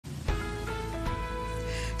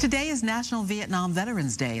Today is National Vietnam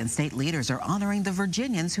Veterans Day, and state leaders are honoring the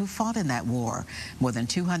Virginians who fought in that war. More than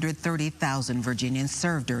 230,000 Virginians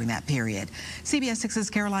served during that period. CBS 6's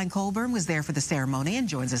Caroline Colburn was there for the ceremony and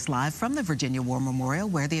joins us live from the Virginia War Memorial,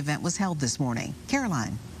 where the event was held this morning.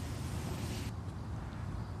 Caroline.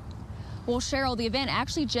 Well, Cheryl, the event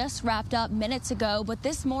actually just wrapped up minutes ago, but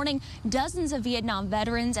this morning, dozens of Vietnam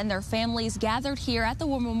veterans and their families gathered here at the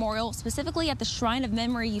War Memorial, specifically at the Shrine of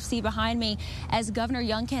Memory you see behind me, as Governor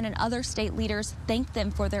Youngkin and other state leaders thanked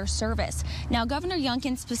them for their service. Now, Governor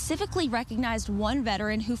Youngkin specifically recognized one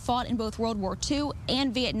veteran who fought in both World War II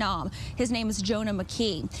and Vietnam. His name is Jonah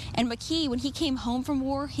McKee. And McKee, when he came home from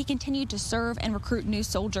war, he continued to serve and recruit new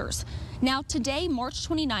soldiers. Now, today, March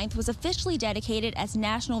 29th, was officially dedicated as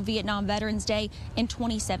National Vietnam Veterans Day in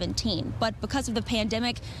 2017. But because of the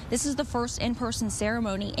pandemic, this is the first in-person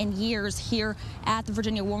ceremony in years here at the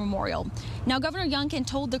Virginia War Memorial. Now, Governor Youngkin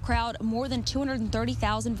told the crowd more than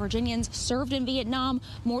 230,000 Virginians served in Vietnam,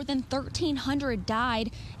 more than 1,300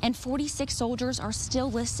 died, and 46 soldiers are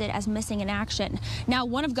still listed as missing in action. Now,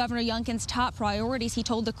 one of Governor Youngkin's top priorities, he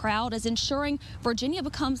told the crowd, is ensuring Virginia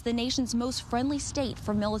becomes the nation's most friendly state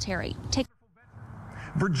for military.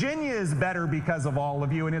 Virginia is better because of all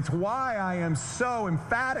of you, and it's why I am so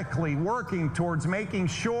emphatically working towards making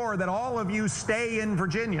sure that all of you stay in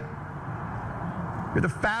Virginia. You're the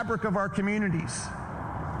fabric of our communities.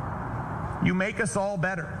 You make us all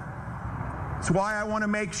better. It's why I want to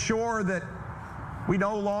make sure that we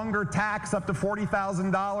no longer tax up to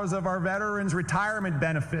 $40,000 of our veterans' retirement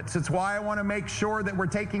benefits. It's why I want to make sure that we're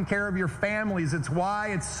taking care of your families. It's why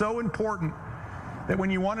it's so important that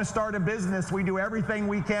when you want to start a business, we do everything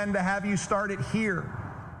we can to have you start it here.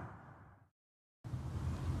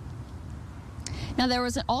 Now, there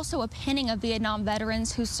was also a pinning of Vietnam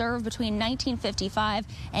veterans who served between 1955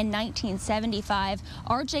 and 1975.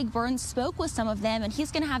 Our Jake Burns spoke with some of them, and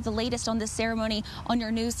he's going to have the latest on this ceremony on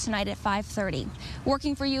your news tonight at 5:30.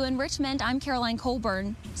 Working for you in Richmond, I'm Caroline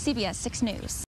Colburn, CBS 6 News.